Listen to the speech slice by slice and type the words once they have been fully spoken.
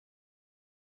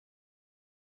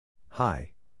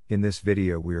Hi, in this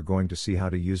video we are going to see how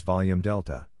to use volume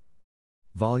delta.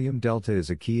 Volume delta is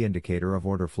a key indicator of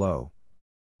order flow.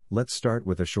 Let's start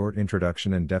with a short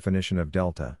introduction and definition of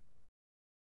delta.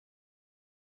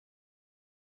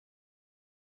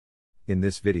 In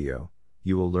this video,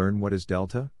 you will learn what is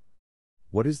delta?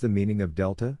 What is the meaning of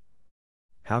delta?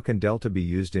 How can delta be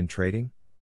used in trading?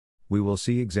 We will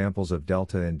see examples of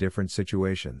delta in different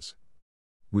situations.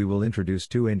 We will introduce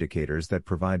two indicators that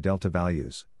provide delta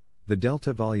values. The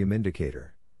delta volume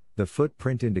indicator. The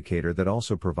footprint indicator that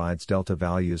also provides delta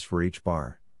values for each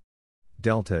bar.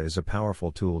 Delta is a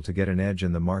powerful tool to get an edge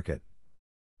in the market.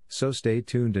 So stay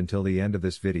tuned until the end of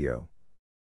this video.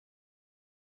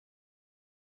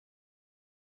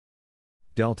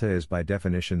 Delta is by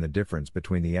definition the difference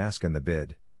between the ask and the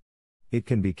bid. It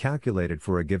can be calculated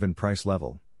for a given price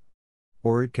level.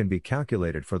 Or it can be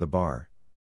calculated for the bar.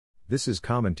 This is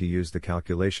common to use the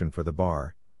calculation for the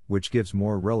bar, which gives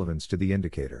more relevance to the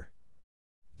indicator.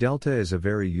 Delta is a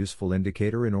very useful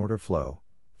indicator in order flow,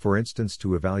 for instance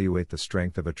to evaluate the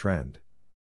strength of a trend.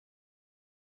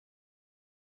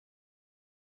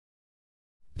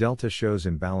 Delta shows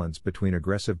imbalance between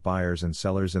aggressive buyers and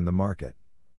sellers in the market.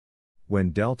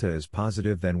 When delta is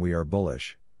positive, then we are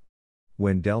bullish.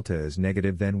 When delta is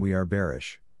negative, then we are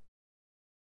bearish.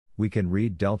 We can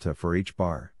read delta for each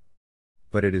bar.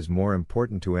 But it is more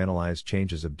important to analyze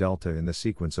changes of delta in the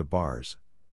sequence of bars.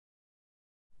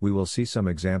 We will see some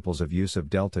examples of use of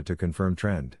delta to confirm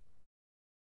trend.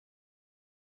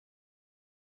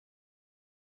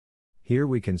 Here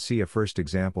we can see a first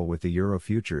example with the Euro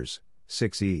futures,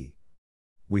 6E.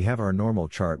 We have our normal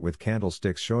chart with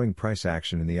candlesticks showing price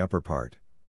action in the upper part.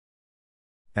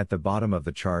 At the bottom of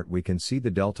the chart we can see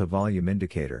the delta volume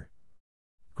indicator.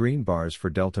 Green bars for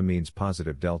delta means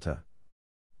positive delta.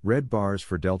 Red bars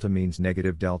for delta means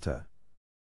negative delta.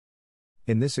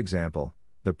 In this example,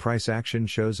 the price action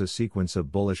shows a sequence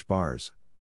of bullish bars.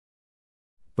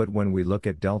 But when we look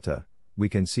at delta, we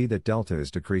can see that delta is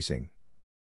decreasing.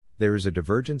 There is a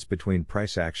divergence between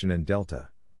price action and delta.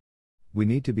 We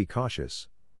need to be cautious.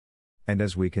 And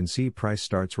as we can see, price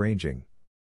starts ranging.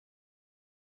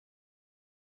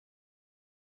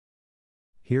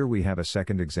 Here we have a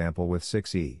second example with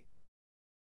 6E.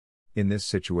 In this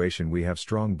situation we have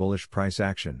strong bullish price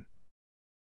action.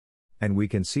 And we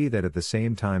can see that at the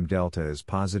same time delta is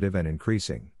positive and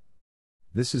increasing.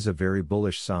 This is a very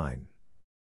bullish sign.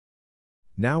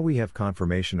 Now we have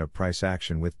confirmation of price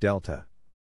action with delta.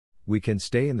 We can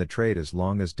stay in the trade as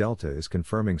long as delta is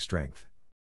confirming strength.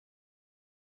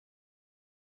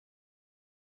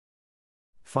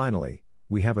 Finally,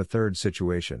 we have a third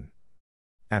situation.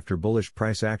 After bullish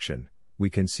price action, we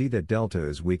can see that delta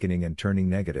is weakening and turning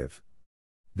negative.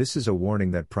 This is a warning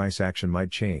that price action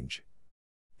might change.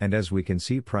 And as we can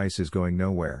see, price is going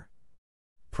nowhere.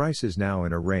 Price is now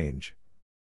in a range.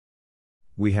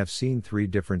 We have seen three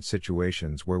different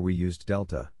situations where we used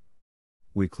delta.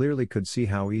 We clearly could see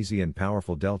how easy and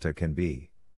powerful delta can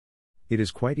be. It is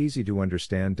quite easy to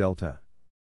understand delta.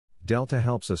 Delta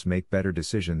helps us make better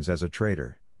decisions as a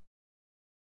trader.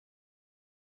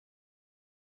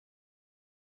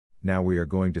 Now we are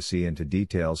going to see into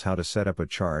details how to set up a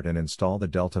chart and install the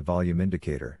delta volume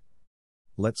indicator.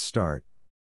 Let's start.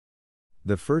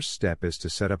 The first step is to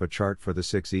set up a chart for the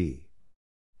 6E.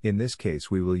 In this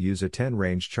case we will use a 10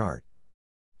 range chart.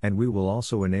 And we will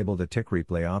also enable the tick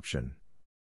replay option.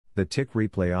 The tick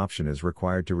replay option is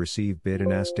required to receive bid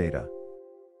and ask data.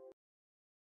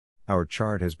 Our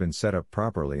chart has been set up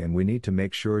properly and we need to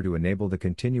make sure to enable the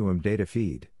continuum data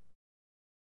feed.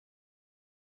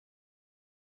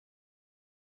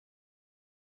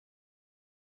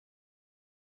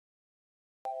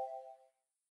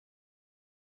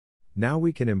 Now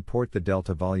we can import the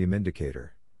delta volume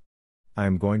indicator. I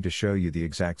am going to show you the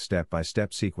exact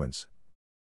step-by-step sequence.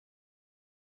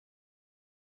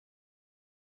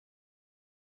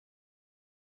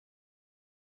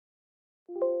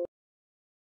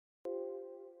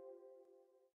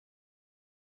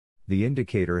 The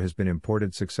indicator has been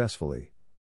imported successfully.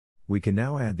 We can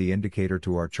now add the indicator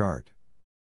to our chart.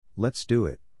 Let's do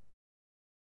it.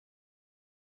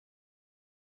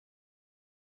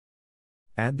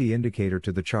 Add the indicator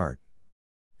to the chart.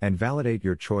 And validate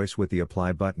your choice with the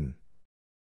Apply button.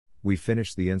 We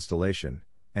finished the installation,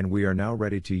 and we are now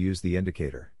ready to use the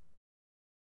indicator.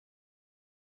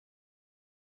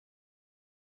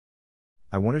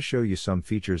 I want to show you some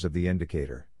features of the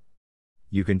indicator.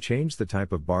 You can change the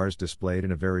type of bars displayed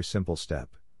in a very simple step.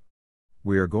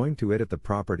 We are going to edit the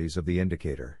properties of the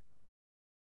indicator.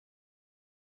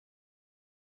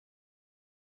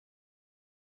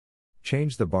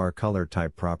 Change the bar color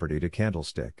type property to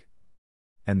candlestick.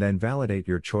 and then validate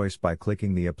your choice by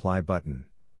clicking the Apply button.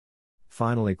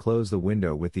 Finally, close the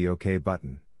window with the OK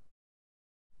button.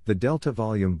 The delta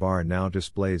volume bar now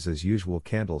displays as usual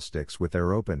candlesticks with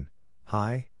their open,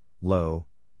 high, low,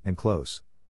 and close.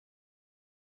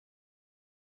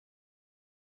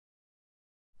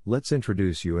 Let's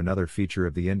introduce you another feature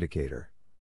of the indicator.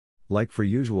 Like for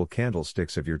usual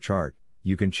candlesticks of your chart,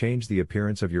 you can change the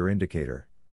appearance of your indicator.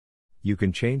 You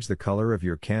can change the color of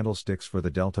your candlesticks for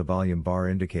the delta volume bar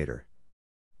indicator.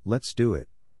 Let's do it.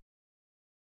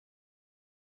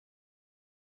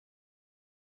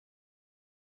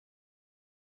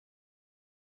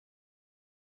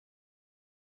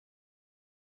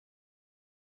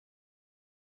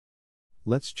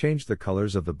 Let's change the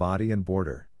colors of the body and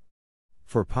border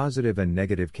for positive and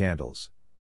negative candles.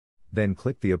 Then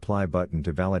click the Apply button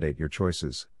to validate your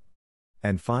choices.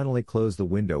 And finally, close the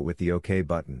window with the OK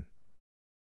button.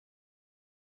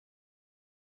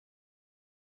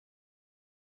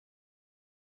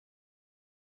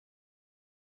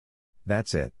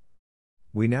 That's it.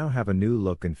 We now have a new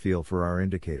look and feel for our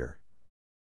indicator.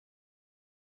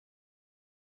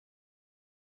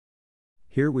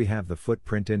 Here we have the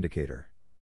footprint indicator.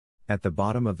 At the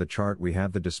bottom of the chart we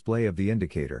have the display of the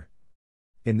indicator.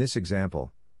 In this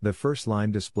example, the first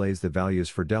line displays the values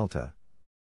for delta.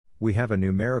 We have a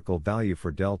numerical value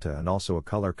for delta and also a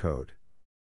color code,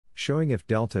 showing if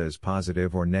delta is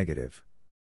positive or negative,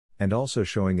 and also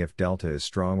showing if delta is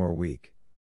strong or weak.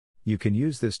 You can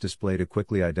use this display to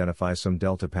quickly identify some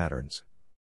delta patterns.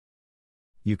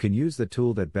 You can use the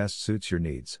tool that best suits your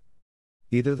needs,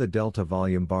 either the delta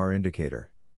volume bar indicator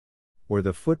or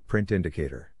the footprint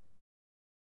indicator.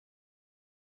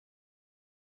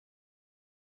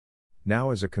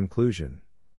 Now, as a conclusion,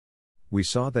 we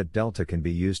saw that delta can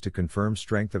be used to confirm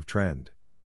strength of trend.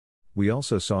 We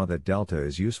also saw that delta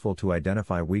is useful to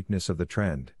identify weakness of the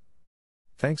trend.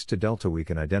 Thanks to delta we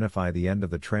can identify the end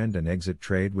of the trend and exit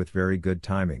trade with very good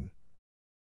timing.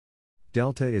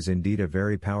 Delta is indeed a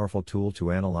very powerful tool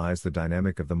to analyze the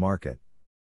dynamic of the market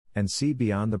and see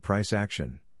beyond the price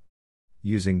action.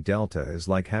 Using delta is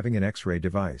like having an X-ray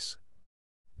device.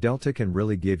 Delta can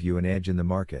really give you an edge in the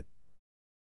market.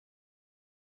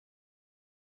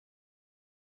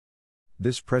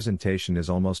 This presentation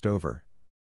is almost over.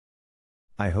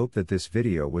 I hope that this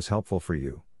video was helpful for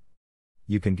you.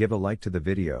 You can give a like to the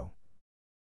video.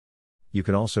 You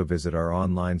can also visit our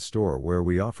online store where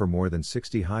we offer more than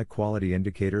 60 high-quality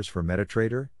indicators for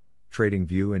Metatrader,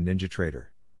 TradingView and NinjaTrader.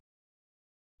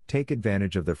 Take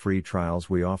advantage of the free trials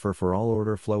we offer for all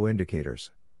order flow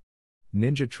indicators.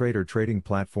 NinjaTrader trading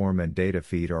platform and data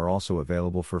feed are also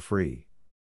available for free.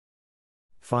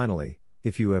 Finally,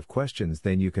 if you have questions,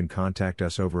 then you can contact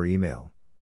us over email.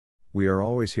 We are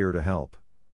always here to help.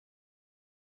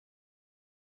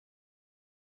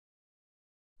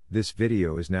 This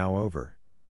video is now over.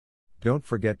 Don't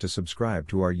forget to subscribe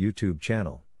to our YouTube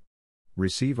channel.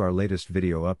 Receive our latest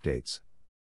video updates,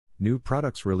 new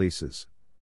products releases,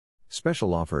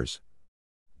 special offers,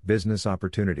 business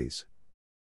opportunities.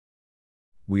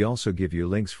 We also give you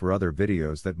links for other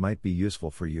videos that might be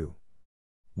useful for you.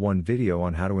 One video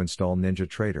on how to install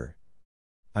NinjaTrader.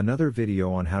 Another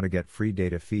video on how to get free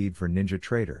data feed for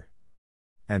NinjaTrader.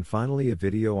 And finally a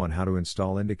video on how to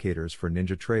install indicators for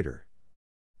NinjaTrader.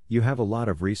 You have a lot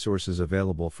of resources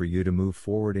available for you to move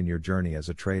forward in your journey as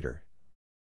a trader.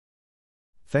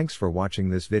 Thanks for watching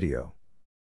this video.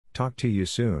 Talk to you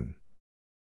soon.